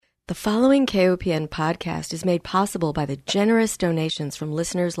The following KOPN podcast is made possible by the generous donations from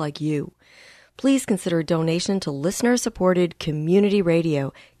listeners like you. Please consider a donation to listener-supported community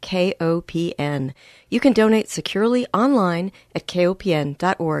radio, KOPN. You can donate securely online at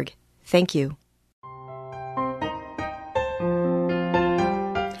kopn.org. Thank you.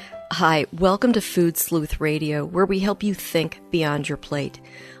 Hi, welcome to Food Sleuth Radio, where we help you think beyond your plate.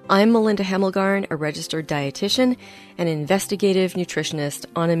 I'm Melinda Hemmelgarn, a registered dietitian and investigative nutritionist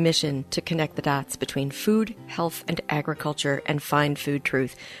on a mission to connect the dots between food, health, and agriculture and find food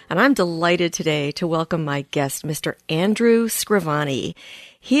truth. And I'm delighted today to welcome my guest, Mr. Andrew Scrivani.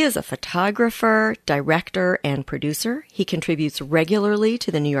 He is a photographer, director, and producer. He contributes regularly to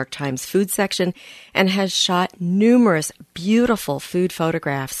the New York Times food section and has shot numerous beautiful food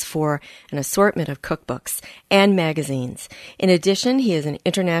photographs for an assortment of cookbooks and magazines. In addition, he is an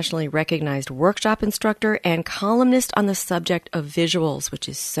internationally recognized workshop instructor and columnist on the subject of visuals, which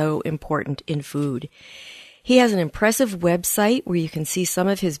is so important in food. He has an impressive website where you can see some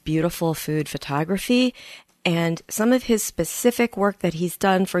of his beautiful food photography and some of his specific work that he's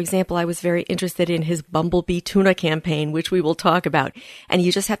done. For example, I was very interested in his Bumblebee tuna campaign, which we will talk about. And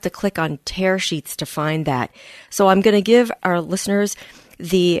you just have to click on tear sheets to find that. So I'm going to give our listeners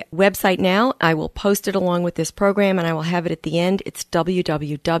the website now. I will post it along with this program, and I will have it at the end. It's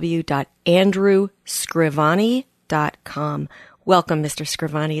www.andrewscrivani.com. Welcome, Mr.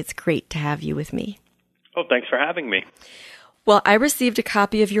 Scrivani. It's great to have you with me. Oh, thanks for having me. Well, I received a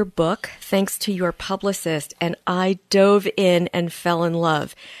copy of your book thanks to your publicist, and I dove in and fell in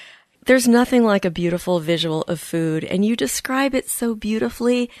love. There's nothing like a beautiful visual of food, and you describe it so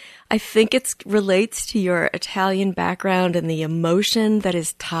beautifully. I think it relates to your Italian background and the emotion that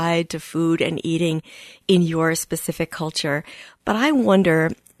is tied to food and eating in your specific culture. But I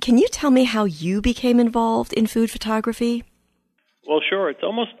wonder, can you tell me how you became involved in food photography? Well, sure. It's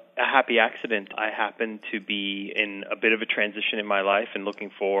almost a happy accident. I happened to be in a bit of a transition in my life and looking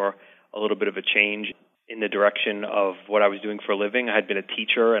for a little bit of a change in the direction of what I was doing for a living. I had been a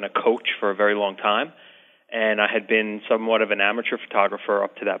teacher and a coach for a very long time, and I had been somewhat of an amateur photographer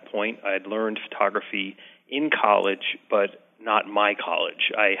up to that point. I had learned photography in college, but not my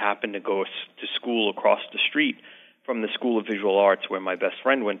college. I happened to go to school across the street from the School of Visual Arts where my best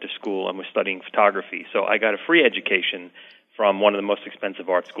friend went to school and was studying photography. So I got a free education from one of the most expensive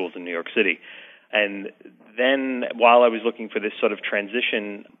art schools in New York City. And then while I was looking for this sort of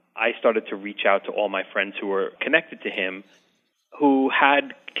transition, I started to reach out to all my friends who were connected to him, who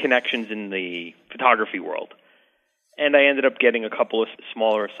had connections in the photography world. And I ended up getting a couple of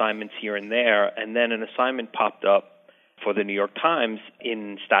smaller assignments here and there, and then an assignment popped up for the New York Times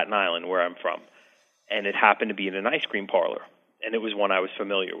in Staten Island, where I'm from. And it happened to be in an ice cream parlor, and it was one I was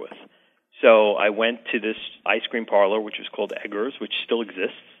familiar with. So I went to this ice cream parlor, which was called Eggers, which still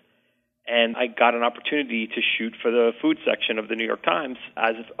exists, and I got an opportunity to shoot for the food section of the New York Times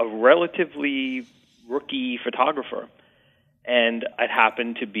as a relatively rookie photographer. And it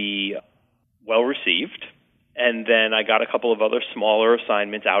happened to be well received. And then I got a couple of other smaller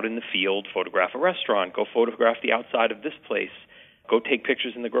assignments out in the field: photograph a restaurant, go photograph the outside of this place, go take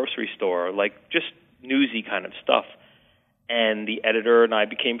pictures in the grocery store, like just newsy kind of stuff. And the editor and I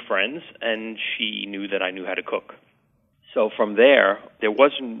became friends, and she knew that I knew how to cook. So from there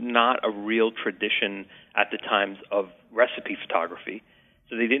was not a real tradition at the Times of recipe photography.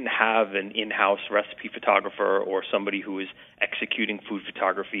 So they didn't have an in-house recipe photographer or somebody who was executing food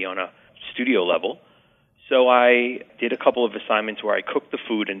photography on a studio level. So I did a couple of assignments where I cooked the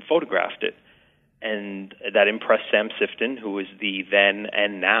food and photographed it. And that impressed Sam Sifton, who was the then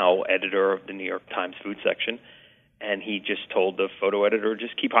and now editor of the New York Times food section. And he just told the photo editor,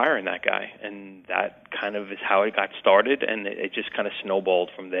 just keep hiring that guy. And that kind of is how it got started, and it just kind of snowballed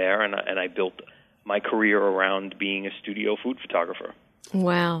from there. And I built my career around being a studio food photographer.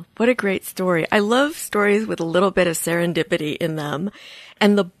 Wow, what a great story. I love stories with a little bit of serendipity in them.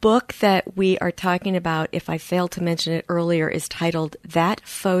 And the book that we are talking about, if I failed to mention it earlier, is titled That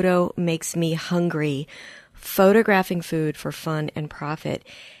Photo Makes Me Hungry, Photographing Food for Fun and Profit.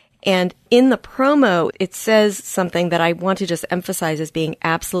 And in the promo, it says something that I want to just emphasize as being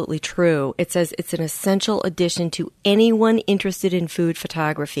absolutely true. It says it's an essential addition to anyone interested in food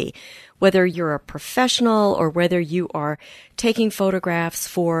photography, whether you're a professional or whether you are taking photographs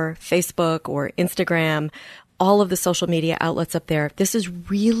for Facebook or Instagram, all of the social media outlets up there. This is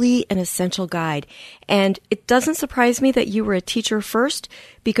really an essential guide. And it doesn't surprise me that you were a teacher first,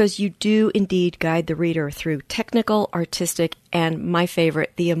 because you do indeed guide the reader through technical, artistic, and my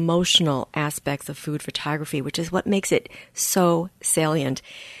favorite, the emotional aspects of food photography, which is what makes it so salient.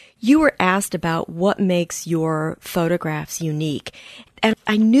 You were asked about what makes your photographs unique. And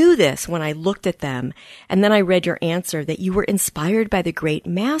I knew this when I looked at them, and then I read your answer that you were inspired by the great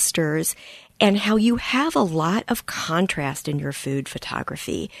masters and how you have a lot of contrast in your food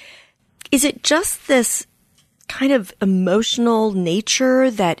photography. Is it just this kind of emotional nature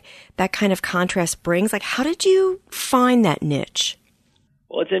that kind of contrast brings? Like, how did you find that niche?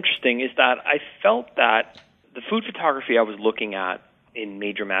 Well, what's interesting is that I felt that the food photography I was looking at in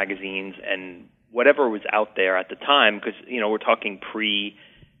major magazines and whatever was out there at the time, because, we're talking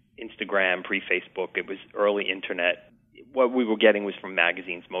pre-Instagram, pre-Facebook, it was early internet. What we were getting was from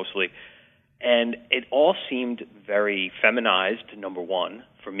magazines mostly. And it all seemed very feminized, number one,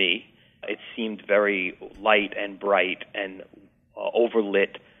 for me. It seemed very light and bright and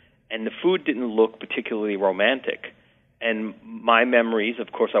overlit, and the food didn't look particularly romantic. And my memories,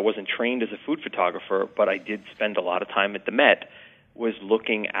 of course, I wasn't trained as a food photographer, but I did spend a lot of time at the Met, was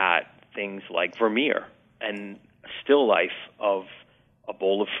looking at things like Vermeer and still life of a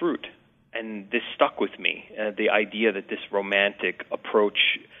bowl of fruit. And this stuck with me, the idea that this romantic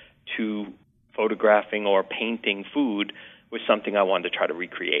approach to photographing or painting food was something I wanted to try to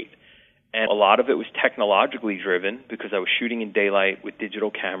recreate. And a lot of it was technologically driven because I was shooting in daylight with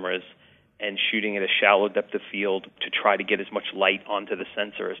digital cameras and shooting at a shallow depth of field to try to get as much light onto the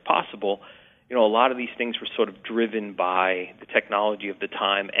sensor as possible. A lot of these things were sort of driven by the technology of the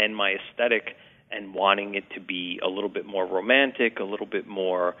time and my aesthetic and wanting it to be a little bit more romantic, a little bit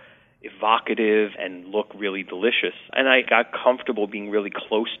more evocative and look really delicious. And I got comfortable being really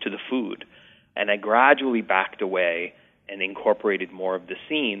close to the food. And I gradually backed away and incorporated more of the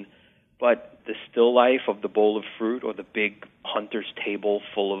scene. But the still life of the bowl of fruit or the big hunter's table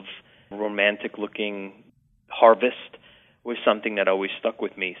full of romantic-looking harvest was something that always stuck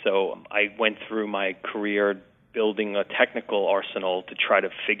with me. So I went through my career building a technical arsenal to try to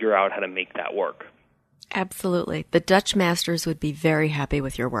figure out how to make that work. Absolutely. The Dutch masters would be very happy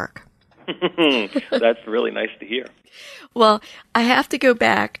with your work. That's really nice to hear. Well, I have to go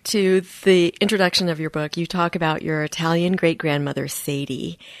back to the introduction of your book. You talk about your Italian great-grandmother,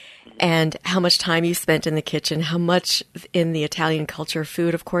 Sadie, and how much time you spent in the kitchen, how much in the Italian culture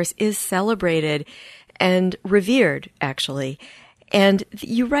food, of course, is celebrated and revered, actually. And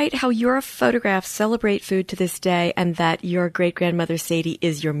you write how your photographs celebrate food to this day and that your great-grandmother, Sadie,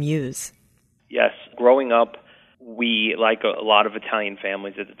 is your muse. Yes. Growing up, we, like a lot of Italian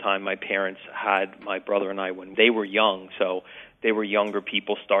families at the time, my parents had my brother and I when they were young, so they were younger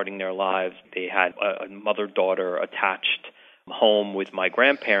people starting their lives. They had a mother-daughter attached home with my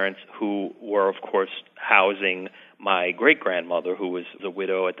grandparents, who were, of course, housing my great-grandmother, who was a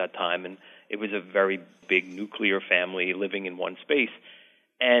widow at that time, and it was a very big nuclear family living in one space.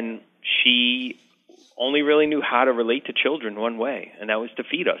 And she only really knew how to relate to children one way, and that was to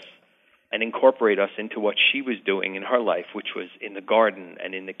feed us and incorporate us into what she was doing in her life, which was in the garden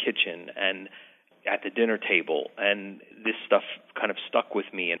and in the kitchen and at the dinner table. And this stuff kind of stuck with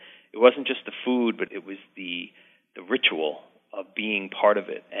me. And it wasn't just the food, but it was the ritual of being part of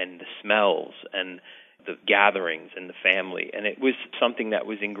it and the smells and the gatherings and the family. And it was something that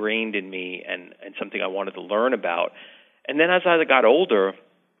was ingrained in me and something I wanted to learn about. And then as I got older,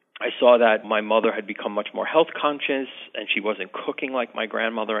 I saw that my mother had become much more health conscious and she wasn't cooking like my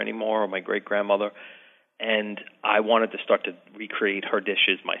grandmother anymore or my great-grandmother. And I wanted to start to recreate her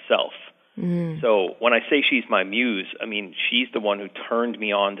dishes myself. So when I say she's my muse, I mean, she's the one who turned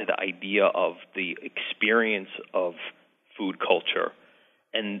me on to the idea of the experience of food culture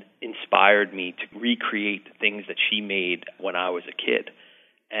and inspired me to recreate things that she made when I was a kid.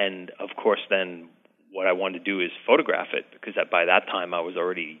 And, of course, then what I wanted to do is photograph it because by that time I was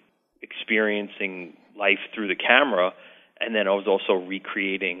already experiencing life through the camera, and then I was also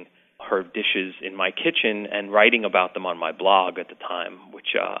recreating her dishes in my kitchen and writing about them on my blog at the time,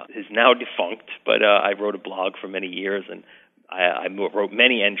 which is now defunct, but I wrote a blog for many years, and I wrote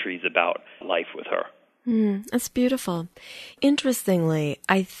many entries about life with her. That's beautiful. Interestingly,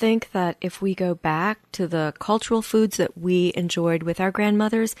 I think that if we go back to the cultural foods that we enjoyed with our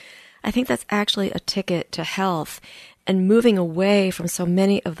grandmothers, I think that's actually a ticket to health and moving away from so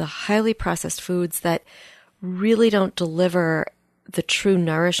many of the highly processed foods that really don't deliver the true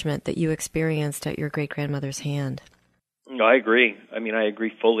nourishment that you experienced at your great-grandmother's hand. No, I agree. I mean, I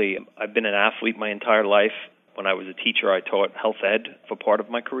agree fully. I've been an athlete my entire life. When I was a teacher, I taught health ed for part of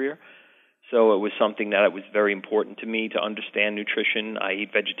my career. So it was something that was very important to me to understand nutrition. I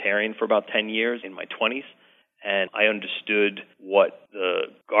ate vegetarian for about 10 years in my 20s, and I understood what the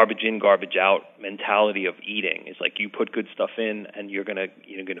garbage in, garbage out mentality of eating is. Like, you put good stuff in, and you're gonna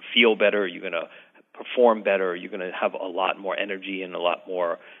feel better, you're gonna perform better, you're gonna have a lot more energy and a lot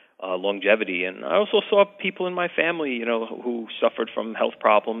more longevity. And I also saw people in my family, who suffered from health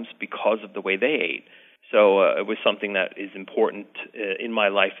problems because of the way they ate. So it was something that is important in my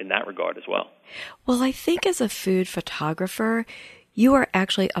life in that regard as well. Well, I think as a food photographer, you are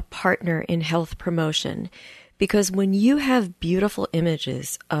actually a partner in health promotion, because when you have beautiful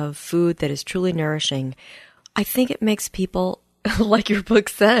images of food that is truly nourishing, I think it makes people, like your book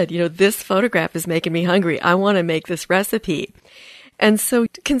said, this photograph is making me hungry. I want to make this recipe. And so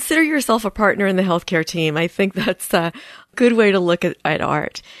consider yourself a partner in the healthcare team. I think that's a good way to look at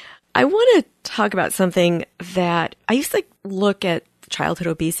art. I want to talk about something that I used to look at childhood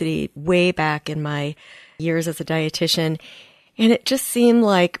obesity way back in my years as a dietitian, and it just seemed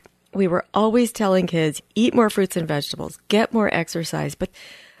like we were always telling kids, eat more fruits and vegetables, get more exercise, but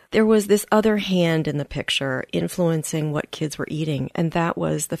there was this other hand in the picture influencing what kids were eating, and that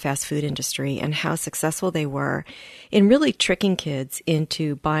was the fast food industry and how successful they were in really tricking kids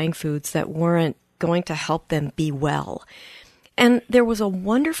into buying foods that weren't going to help them be well. And there was a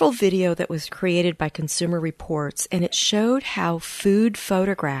wonderful video that was created by Consumer Reports, and it showed how food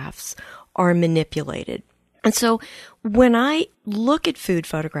photographs are manipulated. And so when I look at food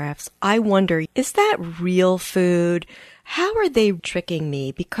photographs, I wonder, is that real food? How are they tricking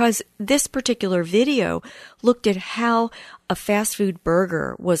me? Because this particular video looked at how a fast food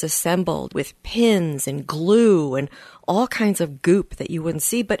burger was assembled with pins and glue and all kinds of goop that you wouldn't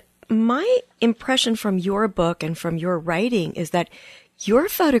see. But my impression from your book and from your writing is that you're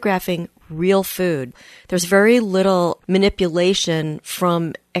photographing real food. There's very little manipulation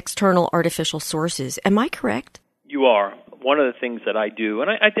from external artificial sources. Am I correct? You are. One of the things that I do,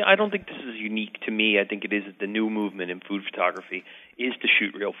 and I don't think this is unique to me, I think it is the new movement in food photography, is to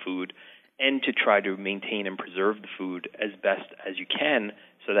shoot real food and to try to maintain and preserve the food as best as you can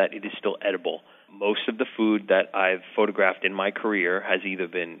so that it is still edible. Most of the food that I've photographed in my career has either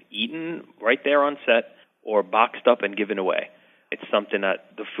been eaten right there on set or boxed up and given away. It's something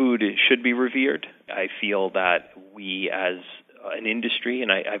that the food should be revered. I feel that we as an industry,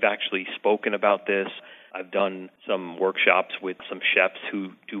 and I've actually spoken about this, I've done some workshops with some chefs who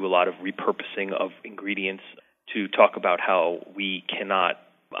do a lot of repurposing of ingredients to talk about how we cannot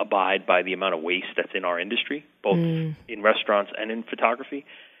abide by the amount of waste that's in our industry, both in restaurants and in photography.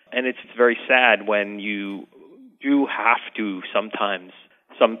 And it's very sad when you do have to sometimes,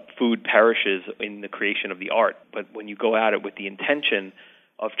 some food perishes in the creation of the art, but when you go at it with the intention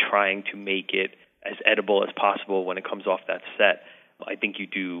of trying to make it as edible as possible when it comes off that set, I think you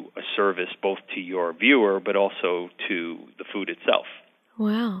do a service both to your viewer but also to the food itself.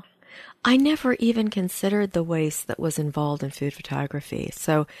 Wow. I never even considered the waste that was involved in food photography.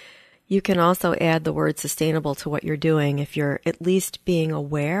 So you can also add the word sustainable to what you're doing if you're at least being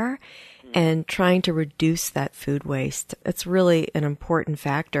aware and trying to reduce that food waste. It's really an important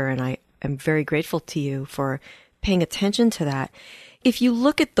factor, and I am very grateful to you for paying attention to that. If you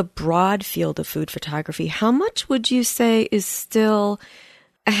look at the broad field of food photography, how much would you say is still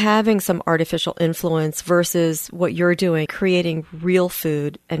having some artificial influence versus what you're doing, creating real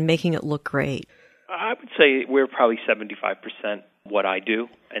food and making it look great? I would say we're probably 75% what I do,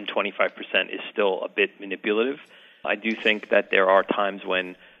 and 25% is still a bit manipulative. I do think that there are times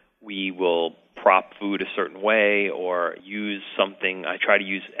when we will prop food a certain way or use something. I try to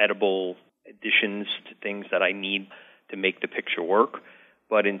use edible additions to things that I need to make the picture work.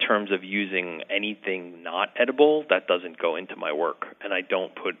 But in terms of using anything not edible, that doesn't go into my work. And I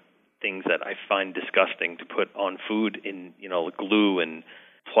don't put things that I find disgusting to put on food in, glue and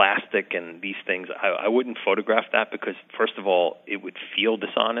plastic and these things. I wouldn't photograph that because, first of all, it would feel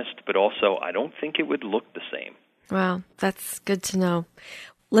dishonest, but also I don't think it would look the same. Wow, that's good to know.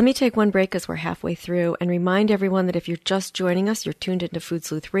 Let me take one break as we're halfway through and remind everyone that if you're just joining us, you're tuned into Food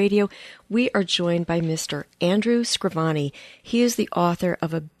Sleuth Radio. We are joined by Mr. Andrew Scrivani. He is the author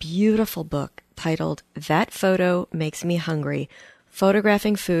of a beautiful book titled That Photo Makes Me Hungry,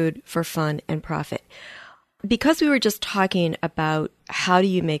 Photographing Food for Fun and Profit. Because we were just talking about how do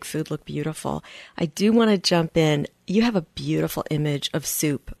you make food look beautiful, I do want to jump in. You have a beautiful image of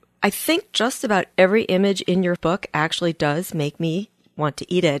soup. I think just about every image in your book actually does make me want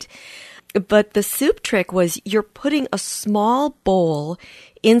to eat it. But the soup trick was you're putting a small bowl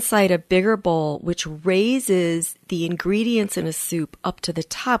inside a bigger bowl, which raises the ingredients in a soup up to the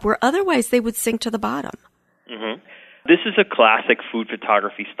top, where otherwise they would sink to the bottom. Mm-hmm. This is a classic food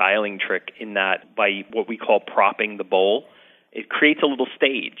photography styling trick in that by what we call propping the bowl, it creates a little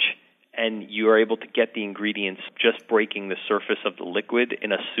stage, and you are able to get the ingredients just breaking the surface of the liquid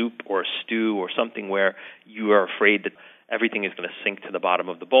in a soup or a stew or something where you are afraid that. everything is going to sink to the bottom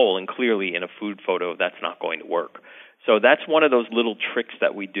of the bowl. And clearly in a food photo, that's not going to work. So that's one of those little tricks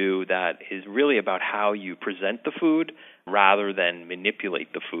that we do that is really about how you present the food rather than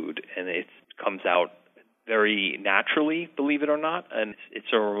manipulate the food. And it comes out very naturally, believe it or not. And it's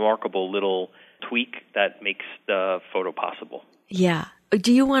a remarkable little tweak that makes the photo possible. Yeah.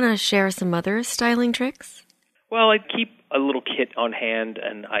 Do you want to share some other styling tricks? Well, I keep a little kit on hand,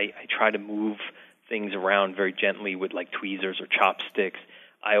 and I try to move things around very gently with like tweezers or chopsticks.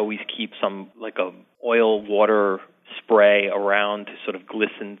 I always keep some like a oil water spray around to sort of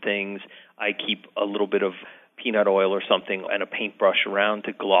glisten things. I keep a little bit of peanut oil or something and a paintbrush around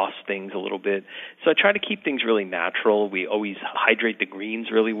to gloss things a little bit. So I try to keep things really natural. We always hydrate the greens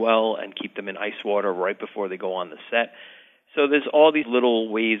really well and keep them in ice water right before they go on the set. So there's all these little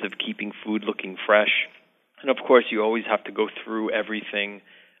ways of keeping food looking fresh. And of course, you always have to go through everything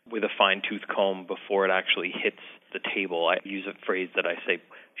with a fine-tooth comb before it actually hits the table. I use a phrase that I say,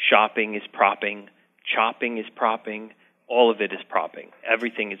 shopping is propping, chopping is propping, all of it is propping.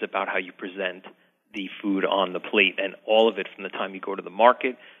 Everything is about how you present the food on the plate, and all of it from the time you go to the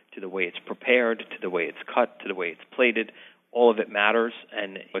market to the way it's prepared, to the way it's cut, to the way it's plated, all of it matters.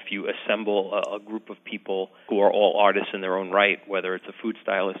 And if you assemble a group of people who are all artists in their own right, whether it's a food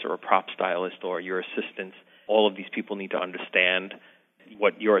stylist or a prop stylist or your assistants, all of these people need to understand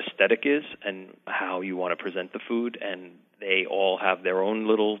what your aesthetic is and how you want to present the food, and they all have their own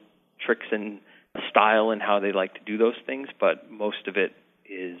little tricks and style and how they like to do those things, but most of it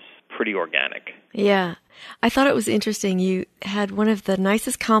is pretty organic. Yeah. I thought it was interesting. You had one of the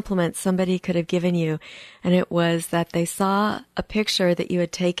nicest compliments somebody could have given you, and it was that they saw a picture that you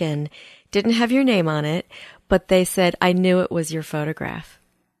had taken, didn't have your name on it, but they said, I knew it was your photograph.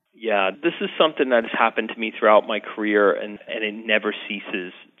 Yeah, this is something that has happened to me throughout my career, and it never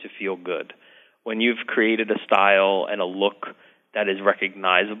ceases to feel good. When you've created a style and a look that is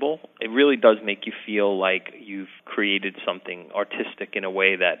recognizable, it really does make you feel like you've created something artistic in a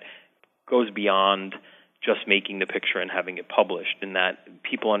way that goes beyond just making the picture and having it published, in that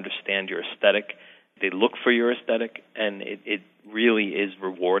people understand your aesthetic, they look for your aesthetic, and it really is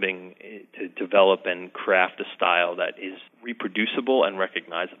rewarding to develop and craft a style that is reproducible and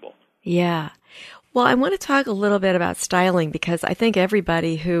recognizable. Yeah. Well, I want to talk a little bit about styling, because I think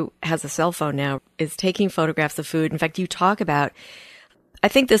everybody who has a cell phone now is taking photographs of food. In fact, you talk about, I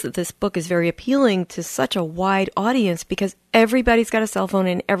think this book is very appealing to such a wide audience because everybody's got a cell phone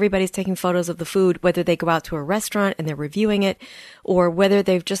and everybody's taking photos of the food, whether they go out to a restaurant and they're reviewing it, or whether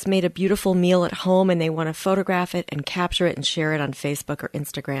they've just made a beautiful meal at home and they want to photograph it and capture it and share it on Facebook or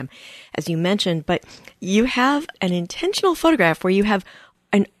Instagram, as you mentioned. But you have an intentional photograph where you have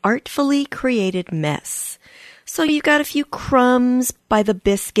an artfully created mess. So you've got a few crumbs by the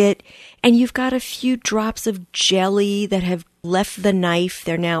biscuit, and you've got a few drops of jelly that have left the knife.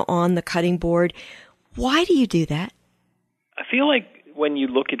 They're now on the cutting board. Why do you do that? I feel like when you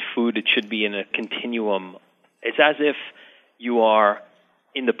look at food, it should be in a continuum. It's as if you are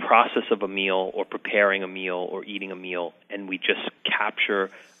in the process of a meal or preparing a meal or eating a meal, and we just capture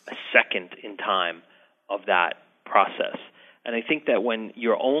a second in time of that process. And I think that when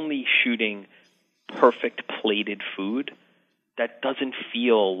you're only shooting perfect plated food, that doesn't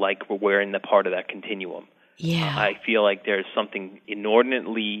feel like we're in the part of that continuum. Yeah. I feel like there's something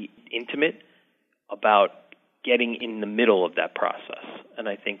inordinately intimate about getting in the middle of that process. And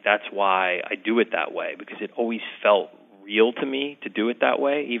I think that's why I do it that way, because it always felt real to me to do it that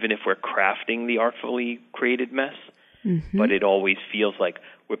way, even if we're crafting the artfully created mess. Mm-hmm. But it always feels like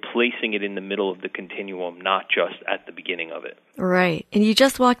we're placing it in the middle of the continuum, not just at the beginning of it. Right. And you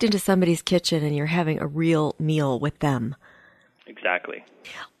just walked into somebody's kitchen and you're having a real meal with them. Exactly.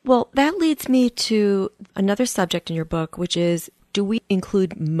 Well, that leads me to another subject in your book, which is, do we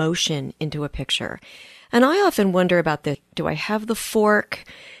include motion into a picture? And I often wonder about this. Do I have the fork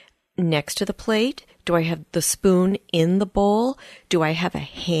next to the plate? Do I have the spoon in the bowl? Do I have a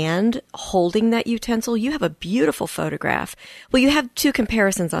hand holding that utensil? You have a beautiful photograph. Well, you have two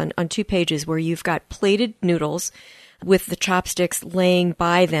comparisons on 2 pages where you've got plated noodles with the chopsticks laying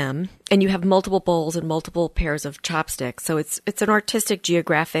by them, and you have multiple bowls and multiple pairs of chopsticks. So it's an artistic,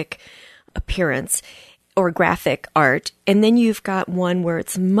 geographic appearance or graphic art. And then you've got one where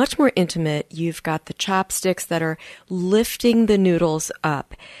it's much more intimate. You've got the chopsticks that are lifting the noodles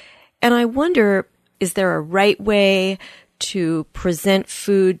up. And I wonder, is there a right way to present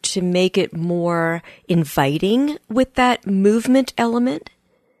food to make it more inviting with that movement element?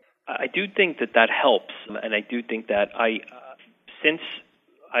 I do think that helps, and I do think that since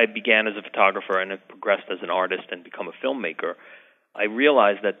I began as a photographer and have progressed as an artist and become a filmmaker, I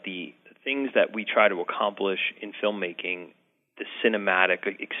realized that the things that we try to accomplish in filmmaking, the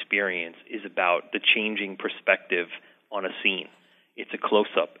cinematic experience is about the changing perspective on a scene. It's a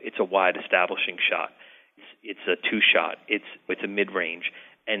close-up. It's a wide establishing shot. It's a two-shot. It's a mid-range.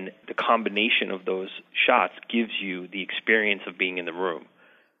 And the combination of those shots gives you the experience of being in the room.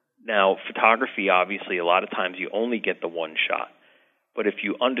 Now, photography, obviously, a lot of times you only get the one shot. But if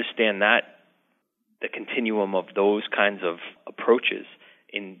you understand that, the continuum of those kinds of approaches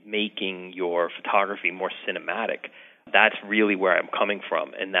in making your photography more cinematic, that's really where I'm coming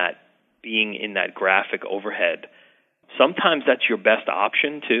from. And that being in that graphic overhead, sometimes that's your best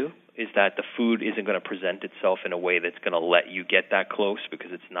option, too, is that the food isn't going to present itself in a way that's going to let you get that close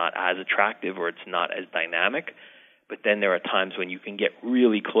because it's not as attractive or it's not as dynamic. But then there are times when you can get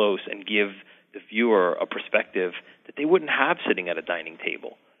really close and give the viewer a perspective that they wouldn't have sitting at a dining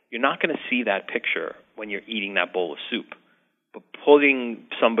table. You're not going to see that picture when you're eating that bowl of soup. But putting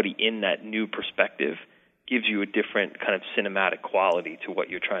somebody in that new perspective gives you a different kind of cinematic quality to what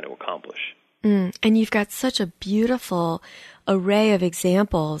you're trying to accomplish. And you've got such a beautiful array of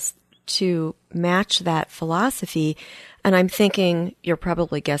examples to match that philosophy. And I'm thinking, you're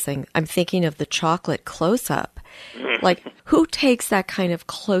probably guessing, I'm thinking of the chocolate close-up. Like, who takes that kind of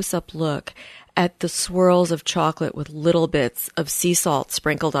close-up look at the swirls of chocolate with little bits of sea salt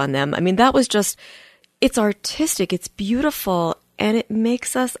sprinkled on them? I mean, that was just, it's artistic, it's beautiful, and it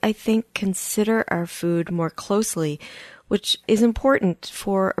makes us, I think, consider our food more closely, which is important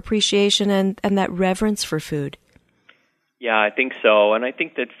for appreciation and that reverence for food. Yeah, I think so. And I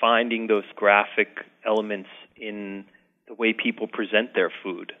think that finding those graphic elements in the way people present their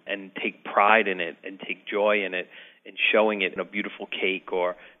food and take pride in it and take joy in it and showing it in a beautiful cake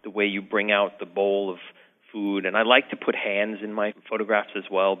or the way you bring out the bowl of food. And I like to put hands in my photographs as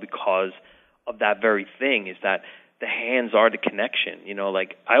well because of that very thing, is that the hands are the connection. You know,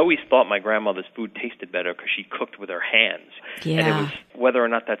 like I always thought my grandmother's food tasted better because she cooked with her hands. Yeah. And it was, whether or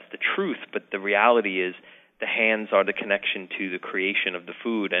not that's the truth, but the reality is the hands are the connection to the creation of the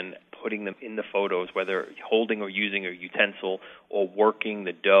food and putting them in the photos, whether holding or using a utensil or working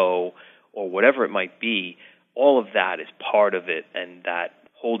the dough or whatever it might be. All of that is part of it, and that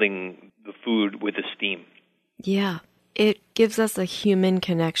holding the food with esteem. Yeah. It gives us a human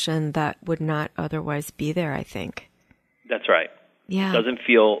connection that would not otherwise be there, I think. That's right. Yeah. It doesn't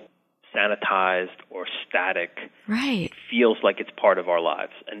feel sanitized or static. Right. It feels like it's part of our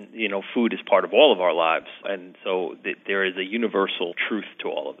lives. And, you know, food is part of all of our lives. And so there is a universal truth to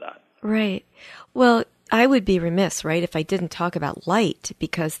all of that. Right. Well, I would be remiss, right, if I didn't talk about light,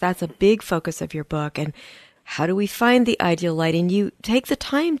 because that's a big focus of your book. And how do we find the ideal light? And you take the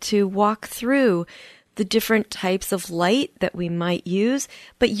time to walk through the different types of light that we might use,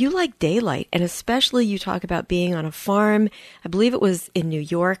 but you like daylight, and especially you talk about being on a farm. I believe it was in New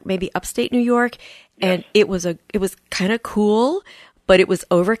York, maybe upstate New York, and it was kind of cool, but it was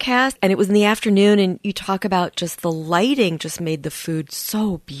overcast, and it was in the afternoon, and you talk about just the lighting just made the food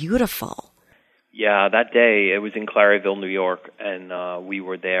so beautiful. Yeah, that day it was in Claryville, New York, and we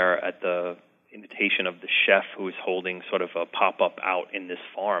were there at the invitation of the chef who was holding sort of a pop-up out in this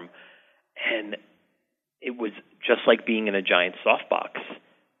farm, and it was just like being in a giant softbox.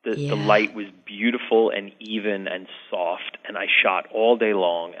 The light was beautiful and even and soft, and I shot all day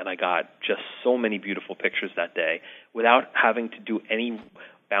long, and I got just so many beautiful pictures that day without having to do any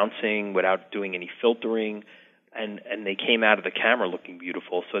bouncing, without doing any filtering, and they came out of the camera looking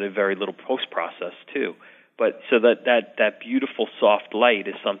beautiful, so there's very little post-process too. But so that beautiful soft light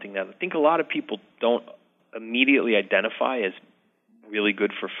is something that I think a lot of people don't immediately identify as really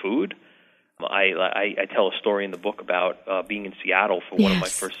good for food. I tell a story in the book about being in Seattle for one of my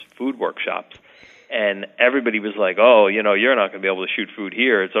first food workshops, and everybody was like, oh, you know, you're not going to be able to shoot food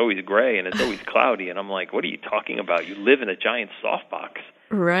here. It's always gray and it's always cloudy. And I'm like, what are you talking about? You live in a giant softbox.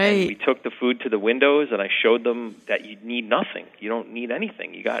 Right. And we took the food to the windows, and I showed them that you need nothing. You don't need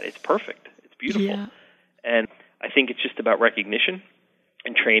anything. It's perfect. It's beautiful. Yeah. And I think it's just about recognition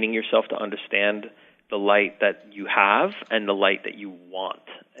and training yourself to understand the light that you have and the light that you want.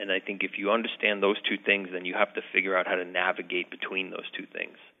 And I think if you understand those two things, then you have to figure out how to navigate between those two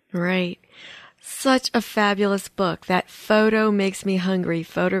things. Right. Such a fabulous book. That Photo Makes Me Hungry,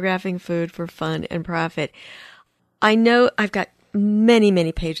 Photographing Food for Fun and Profit. I know I've got many,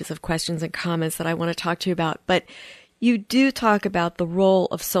 many pages of questions and comments that I want to talk to you about, but you do talk about the role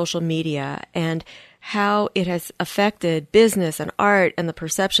of social media and how it has affected business and art and the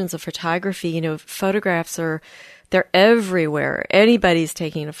perceptions of photography. You know, photographs they're everywhere. Anybody's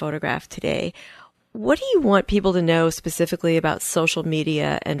taking a photograph today. What do you want people to know specifically about social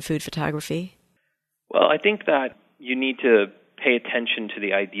media and food photography? Well, I think that you need to pay attention to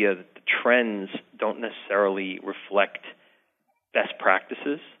the idea that the trends don't necessarily reflect best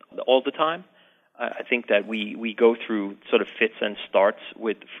practices all the time. I think that we go through sort of fits and starts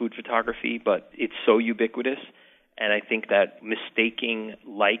with food photography, but it's so ubiquitous. And I think that mistaking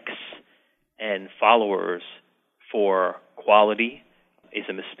likes and followers for quality is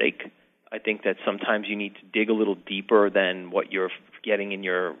a mistake. I think that sometimes you need to dig a little deeper than what you're getting in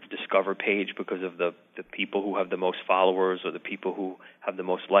your Discover page because of the people who have the most followers or the people who have the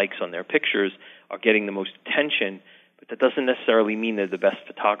most likes on their pictures are getting the most attention, but that doesn't necessarily mean they're the best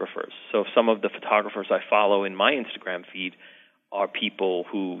photographers. So some of the photographers I follow in my Instagram feed are people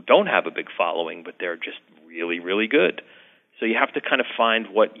who don't have a big following, but they're just really, really good. So you have to kind of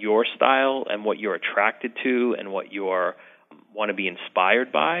find what your style and what you're attracted to and what you're want to be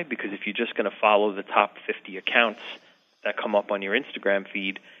inspired by, because if you're just going to follow the top 50 accounts that come up on your Instagram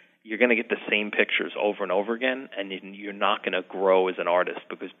feed, you're going to get the same pictures over and over again, and you're not going to grow as an artist,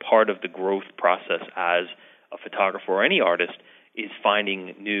 because part of the growth process as a photographer or any artist is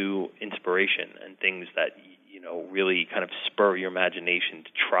finding new inspiration and things that, you know, really kind of spur your imagination to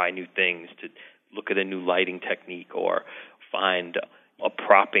try new things, to look at a new lighting technique or find a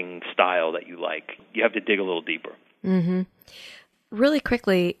propping style that you like. You have to dig a little deeper. Mm-hmm. Really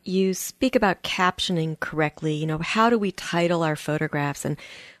quickly, you speak about captioning correctly. You know, how do we title our photographs? And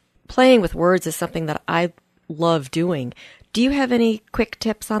playing with words is something that I love doing. Do you have any quick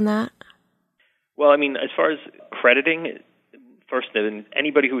tips on that? Well, I mean, as far as crediting, first,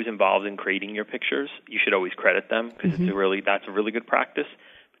 anybody who is involved in creating your pictures, you should always credit them, because that's a really good practice.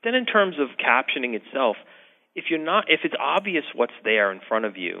 But then in terms of captioning itself, if it's obvious what's there in front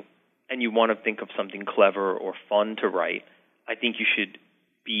of you, and you want to think of something clever or fun to write, I think you should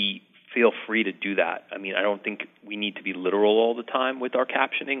feel free to do that. I mean, I don't think we need to be literal all the time with our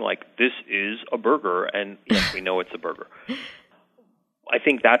captioning, like, this is a burger, and yes, we know it's a burger. I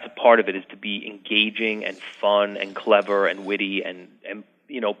think that's a part of it, is to be engaging and fun and clever and witty and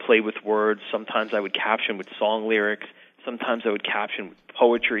you know, play with words. Sometimes I would caption with song lyrics. Sometimes I would caption with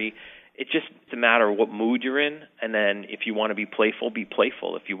poetry. It's just a matter of what mood you're in, and then if you want to be playful, be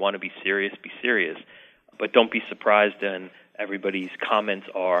playful. If you want to be serious, be serious. But don't be surprised when everybody's comments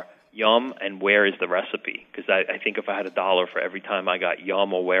are yum and where is the recipe, because I think if I had $1 for every time I got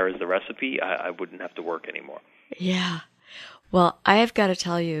yum or where is the recipe, I wouldn't have to work anymore. Yeah. Well, I have got to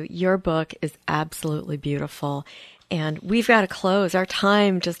tell you, your book is absolutely beautiful. And we've got to close. Our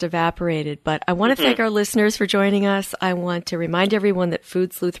time just evaporated. But I want to thank our listeners for joining us. I want to remind everyone that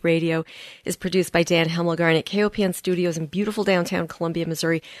Food Sleuth Radio is produced by Dan Hemmelgarn at KOPN Studios in beautiful downtown Columbia,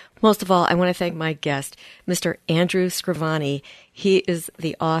 Missouri. Most of all, I want to thank my guest, Mr. Andrew Scrivani. He is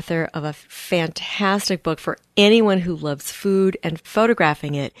the author of a fantastic book for anyone who loves food and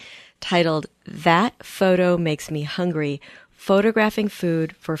photographing it, titled That Photo Makes Me Hungry: Photographing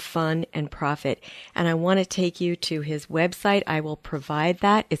Food for Fun and Profit. And I want to take you to his website. I will provide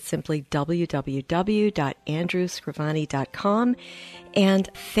that. It's simply www.andrewscrivani.com. And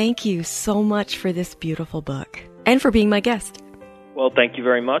thank you so much for this beautiful book and for being my guest. Well, thank you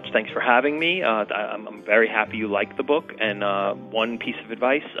very much. Thanks for having me. I'm very happy you like the book. And one piece of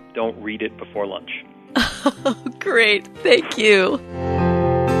advice, don't read it before lunch. Oh, great. Thank you.